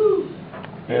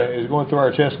 Is going through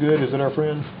our test good? Is it, our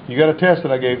friend? You got a test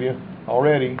that I gave you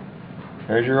already.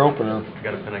 There's your opener. I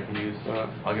got a pen I can use.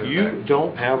 I'll give it You back.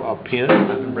 don't have a pen?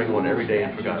 I've been bringing one every day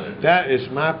and forgot it. That is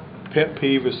my pet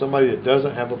peeve, is somebody that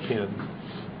doesn't have a pen.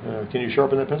 Can you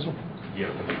sharpen that pencil? You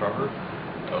have a pen sharpener?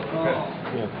 Oh, okay.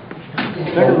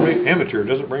 Yeah. Amateur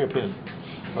doesn't bring a pen.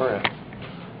 All right.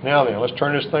 Now then, let's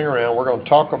turn this thing around. We're going to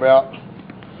talk about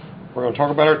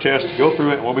our test. Go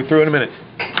through it, and we'll be through in a minute.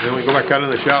 Then we go back out in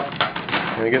the shop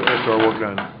and get the rest of our work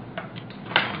done.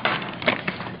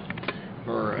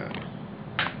 All right.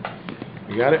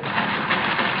 You got it?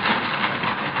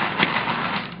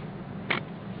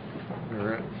 All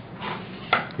right.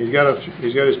 He's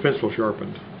got his pencil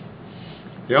sharpened.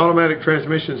 The automatic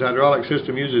transmission's hydraulic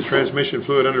system uses transmission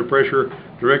fluid under pressure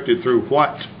directed through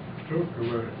what?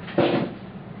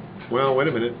 Well, wait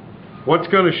a minute. What's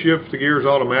going to shift the gears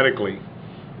automatically?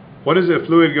 What does the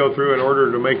fluid go through in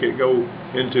order to make it go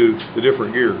into the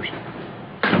different gears?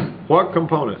 What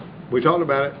component? We talked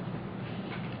about it.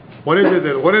 What is it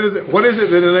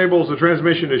that enables the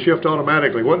transmission to shift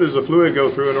automatically? What does the fluid go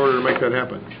through in order to make that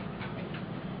happen?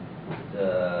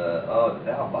 The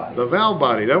valve body. The valve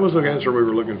body. That was the answer we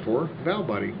were looking for. Valve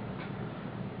body.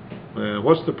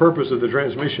 What's the purpose of the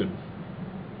transmission?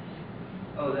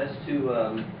 Oh, that's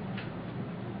to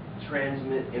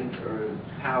transmit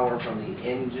power from the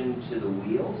engine to the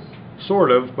wheels?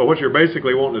 Sort of, but what you're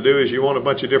basically wanting to do is you want a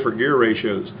bunch of different gear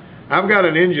ratios. I've got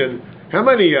an engine. How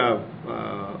many,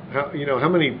 how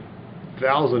many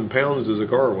thousand pounds does a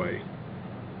car weigh?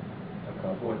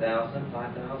 4,000,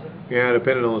 5,000? Yeah,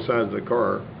 depending on the size of the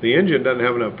car. The engine doesn't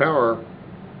have enough power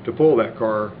to pull that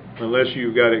car unless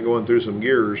you've got it going through some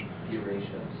gears. Gear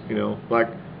ratios. You know, like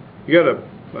you got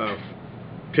a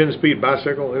 10-speed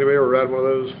bicycle. Anybody ever ride one of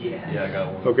those? Yeah. Yeah, I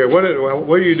got one. Okay, what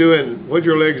are you doing? What are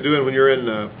your legs doing when you're in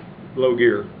low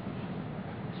gear?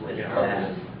 Switch Yeah.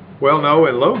 fast. Well, no,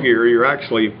 in low gear you're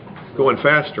actually going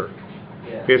faster.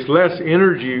 Yeah. It's less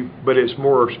energy, but it's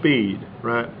more speed,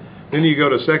 right? Then you go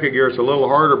to second gear, it's a little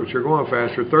harder, but you're going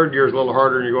faster. Third gear is a little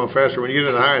harder, and you're going faster. When you get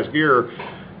into the highest gear,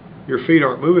 your feet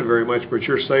aren't moving very much, but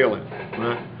you're sailing,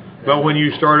 right? But when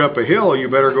you start up a hill, you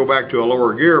better go back to a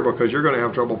lower gear because you're going to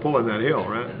have trouble pulling that hill,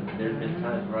 right? And there's been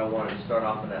times where I wanted to start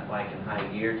off with that bike in high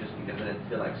gear just because I didn't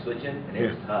feel like switching, and it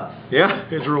was tough. Yeah,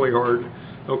 it's really hard.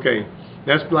 Okay,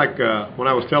 that's like when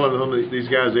I was telling these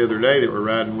guys the other day that were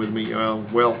riding with me.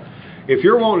 Well, if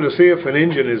you're wanting to see if an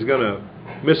engine is going to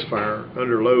misfire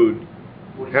under load,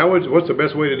 what's the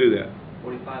best way to do that?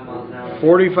 45 miles an hour.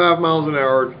 45 miles an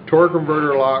hour, torque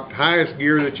converter locked, highest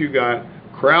gear that you got,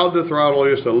 crowd the throttle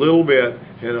just a little bit,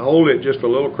 and hold it just a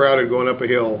little crowded going up a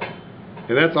hill.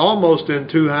 And that's almost in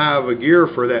too high of a gear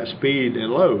for that speed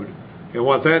and load. And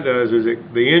what that does is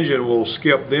the engine will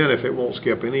skip then if it won't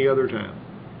skip any other time.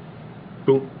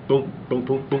 Boom, boom, boom,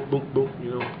 boom, boom, boom, boom,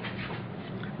 you know.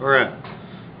 All right.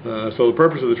 So the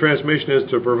purpose of the transmission is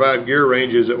to provide gear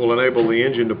ranges that will enable the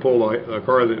engine to pull a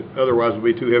car that otherwise would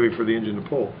be too heavy for the engine to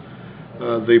pull.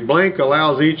 The blank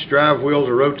allows each drive wheel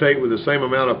to rotate with the same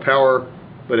amount of power,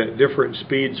 but at different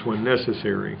speeds when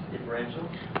necessary. Differential?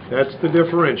 That's the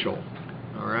differential.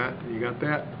 All right, you got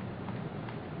that?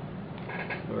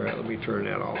 All right, let me turn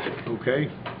that off. Okay.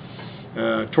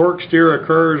 Torque steer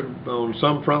occurs on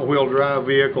some front-wheel drive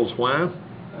vehicles. Why?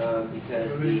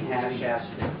 Because the half shafts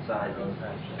are different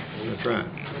sizes. That's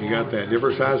right. You got that.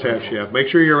 Different size half shaft. Make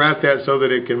sure you're at that so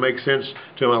that it can make sense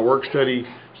to my work study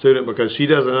student, because she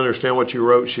doesn't understand what you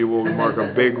wrote. She will mark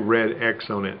a big red X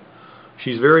on it.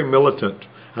 She's very militant.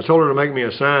 I told her to make me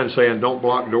a sign saying don't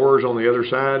block doors on the other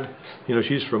side. You know,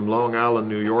 she's from Long Island,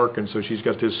 New York, and so she's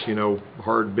got this, you know,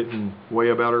 hard-bitten way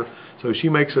about her. So she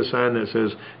makes a sign that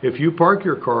says, if you park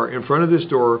your car in front of this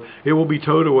door, it will be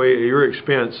towed away at your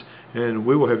expense, and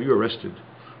we will have you arrested.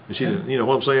 And she didn't, you know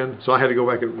what I'm saying? So I had to go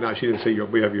back and, no, she didn't say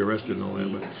we have you arrested and all that.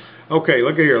 But okay,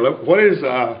 look at here. Look, what is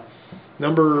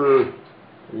number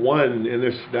 1 in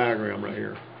this diagram right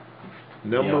here?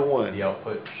 Number 1. The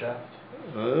output shaft?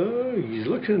 He's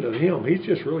looking at him. He's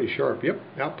just really sharp. Yep,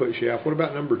 output shaft. What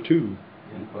about number 2?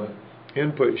 Input.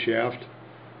 Input shaft.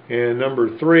 And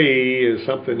number 3 is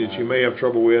something that you may have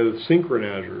trouble with,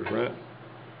 synchronizers, right?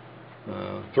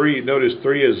 3, notice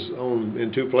 3 is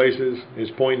in 2 places.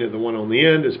 It's pointing at the one on the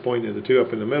end. It's pointing at the 2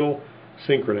 up in the middle.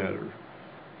 Synchronizer.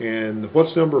 And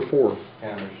what's number 4?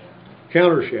 Countershaft.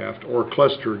 Countershaft or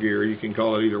cluster gear. You can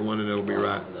call it either one and it'll be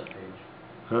right.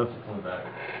 Huh? On the back.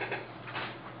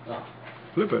 Oh.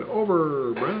 Flip it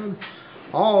over, Brian.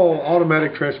 All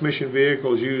automatic transmission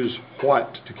vehicles use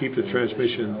what to keep the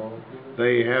transmission?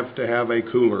 They have to have a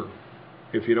cooler.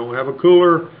 If you don't have a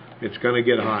cooler, it's going to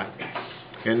get hot.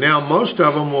 And now most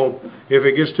of them will, if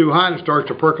it gets too hot and starts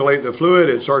to percolate the fluid,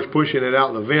 it starts pushing it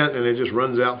out the vent and it just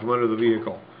runs out from under the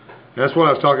vehicle. That's what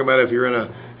I was talking about. If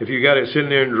you got it sitting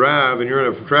there and drive and you're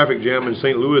in a traffic jam in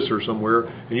St. Louis or somewhere,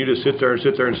 and you just sit there and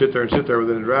sit there and sit there and sit there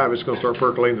within the drive, it's going to start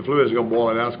percolating the fluid. It's going to boil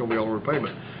it out. It's going to be all over the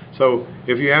pavement. So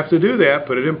if you have to do that,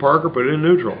 put it in park or put it in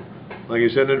neutral, like you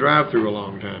said in the drive-through a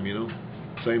long time. You know,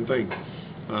 same thing.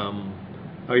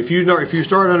 If you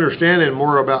start understanding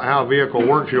more about how a vehicle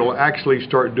works, you'll actually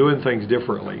start doing things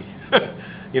differently.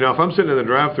 You know, if I'm sitting in the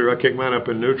drive-thru, I kick mine up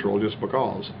in neutral just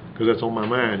because that's on my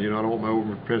mind. You know, I don't want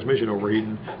my transmission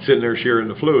overheating, sitting there shearing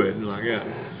the fluid and like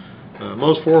that.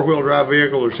 Most four-wheel drive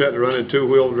vehicles are set to run in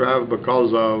two-wheel drive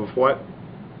because of what?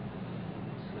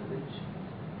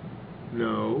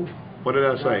 No. What did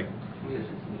I say?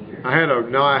 I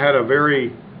had a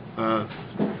very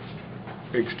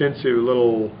extensive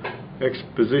little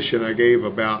exposition I gave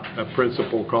about a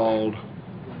principle called.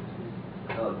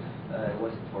 It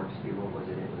wasn't torque speed. What was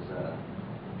it? It was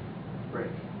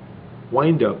brake.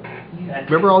 Wind up.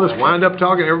 Remember all this wind up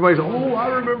talking? Everybody's, oh, I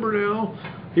remember now,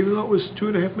 even though it was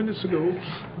 2.5 minutes ago.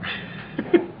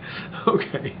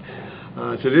 Okay.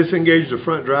 To disengage the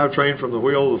front drivetrain from the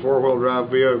wheel of the four-wheel drive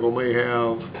vehicle may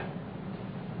have.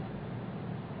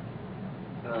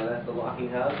 That's That's the locking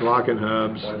hubs? Locking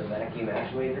hubs. Or the vacuum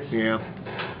actuators? Yeah.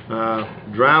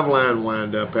 Driveline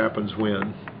wind-up happens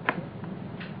when?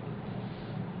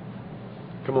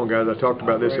 Come on, guys, I talked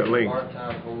about this at length.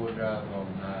 Part-time four-wheel drive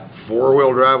on high.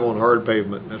 Four-wheel drive on hard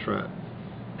pavement, that's right.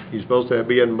 You're supposed to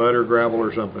be in mud or gravel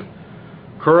or something.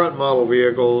 Current model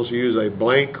vehicles use a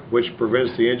blank which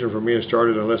prevents the engine from being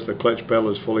started unless the clutch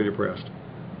pedal is fully depressed.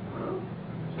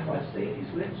 Clutch safety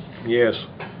switch? Yes.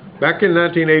 Back in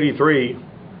 1983,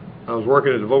 I was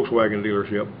working at the Volkswagen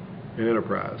dealership in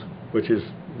Enterprise, which is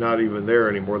not even there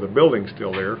anymore. The building's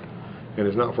still there, and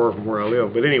it's not far from where I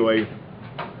live. But anyway,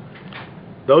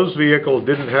 those vehicles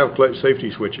didn't have clutch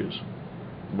safety switches.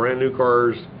 Brand new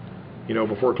cars, you know,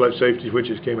 before clutch safety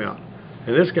switches came out.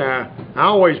 And this guy, I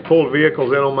always pulled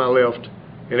vehicles in on my left,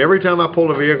 and every time I pulled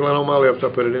a vehicle in on my left, I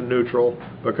put it in neutral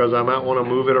because I might want to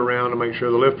move it around to make sure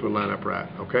the lift would line up right,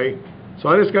 okay? So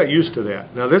I just got used to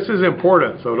that. Now this is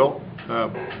important, so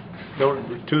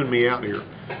don't tune me out here.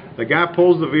 The guy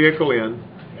pulls the vehicle in,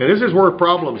 and this is where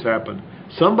problems happen.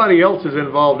 Somebody else is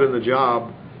involved in the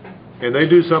job, and they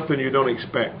do something you don't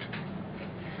expect.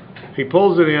 He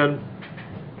pulls it in,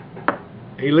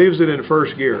 he leaves it in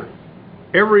first gear.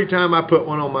 Every time I put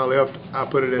one on my left, I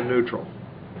put it in neutral.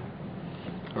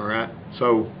 All right,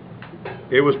 so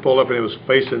it was pulled up and it was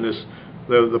facing this.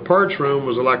 The parts room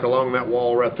was like along that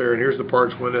wall right there, and here's the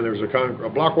parts window, and there's a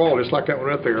block wall just like that one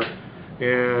right there.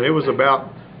 And it was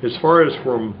about as far as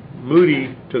from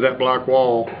Moody to that block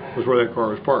wall was where that car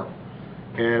was parked.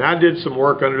 And I did some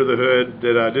work under the hood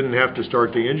that I didn't have to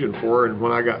start the engine for, and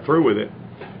when I got through with it,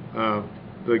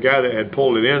 the guy that had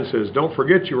pulled it in says, "Don't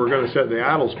forget you were going to set the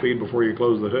idle speed before you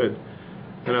close the hood."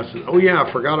 And I said, "Oh yeah,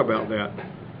 I forgot about that."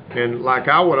 And like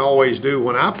I would always do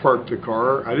when I parked the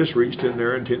car, I just reached in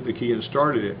there and hit the key and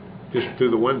started it just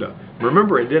through the window.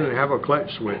 Remember, it didn't have a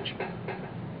clutch switch,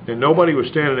 and nobody was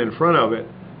standing in front of it.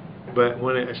 But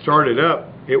when it started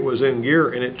up, it was in gear,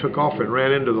 and it took off and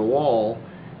ran into the wall,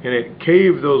 and it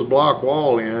caved those block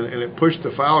wall in, and it pushed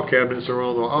the file cabinets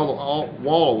around the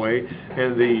wall away,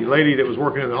 and the lady that was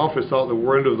working in the office thought the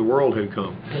end of the world had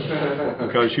come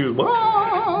because she was,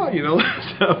 "Wah!" you know,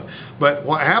 stuff. But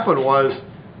what happened was,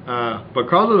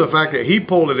 because of the fact that he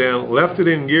pulled it in, left it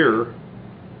in gear,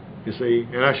 you see,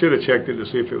 and I should have checked it to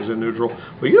see if it was in neutral.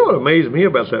 But you know what amazed me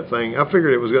about that thing? I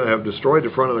figured it was going to have destroyed the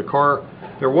front of the car.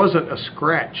 There wasn't a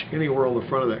scratch anywhere on the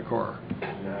front of that car.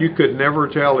 You could never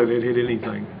tell it had hit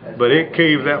anything. But it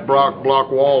caved that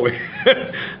block wall in.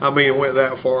 I mean, it went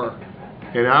that far.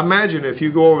 And I imagine if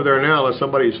you go over there now, unless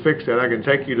somebody's fixed it, I can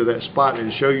take you to that spot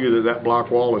and show you that that block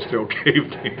wall is still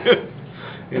caved in.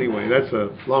 Anyway, that's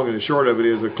the long and the short of it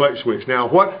is the clutch switch. Now,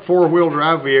 what four-wheel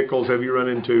drive vehicles have you run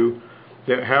into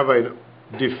that have a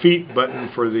defeat button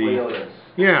for the...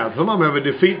 Yeah, some of them have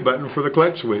a defeat button for the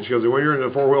clutch switch, because when you're in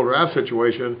a four-wheel drive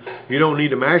situation, you don't need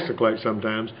to mash the clutch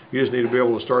sometimes. You just need to be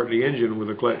able to start the engine with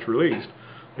the clutch released.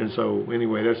 And so,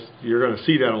 anyway, you're going to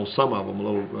see that on some of them, a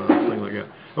little thing like that.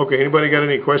 Okay, anybody got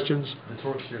any questions? The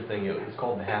torque steer thing, it's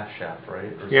called the half shaft,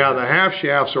 right? Yeah, the half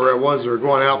shafts are ones that are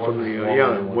going out from the,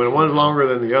 when one's longer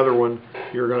than the other one,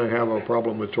 you're going to have a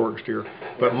problem with torque steer.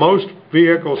 But most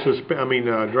vehicles,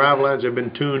 drive lines have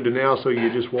been tuned to now, so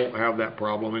you just won't have that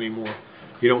problem anymore.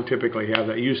 You don't typically have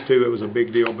that. Used to, it was a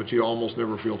big deal, but you almost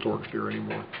never feel torque steer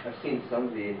anymore. I've seen some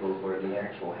vehicles where the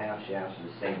actual half shafts are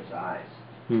the same size,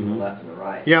 the left and the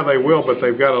right. Yeah, they will, but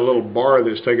they've got a little bar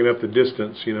that's taking up the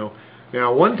distance, you know.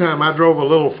 Now, one time I drove a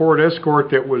little Ford Escort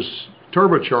that was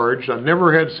turbocharged. I've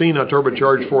never had seen a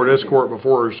turbocharged Ford Escort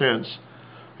before or since.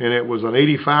 And it was an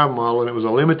 85 model, and it was a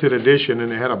limited edition,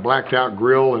 and it had a blacked out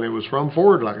grill, and it was from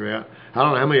Ford like that. I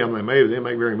don't know how many of them they made. They didn't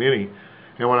make very many.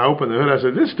 And when I opened the hood, I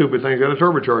said, "This stupid thing's got a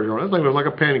turbocharger on it. That thing looks like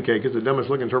a pancake. It's the dumbest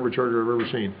looking turbocharger I've ever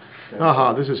seen."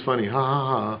 Ha this is funny. Ha ha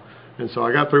ha. And so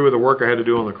I got through with the work I had to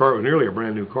do on the car. It was nearly a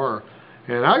brand new car.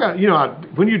 And I got,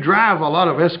 when you drive a lot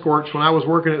of Escorts, when I was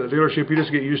working at the dealership, you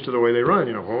just get used to the way they run,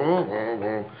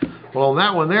 Well, on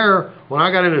that one there, when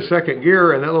I got into second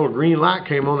gear and that little green light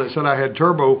came on that said I had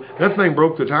turbo, that thing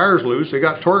broke the tires loose. They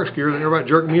got torque steer, and everybody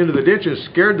jerked me into the ditch and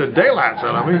scared the daylights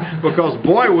out of me because,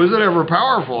 boy, was it ever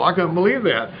powerful. I couldn't believe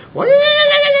that. I was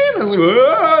like,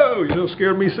 whoa,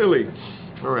 scared me silly.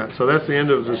 All right, so that's the end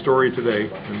of the story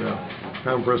today. And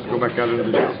time for us to go back out into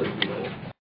the job.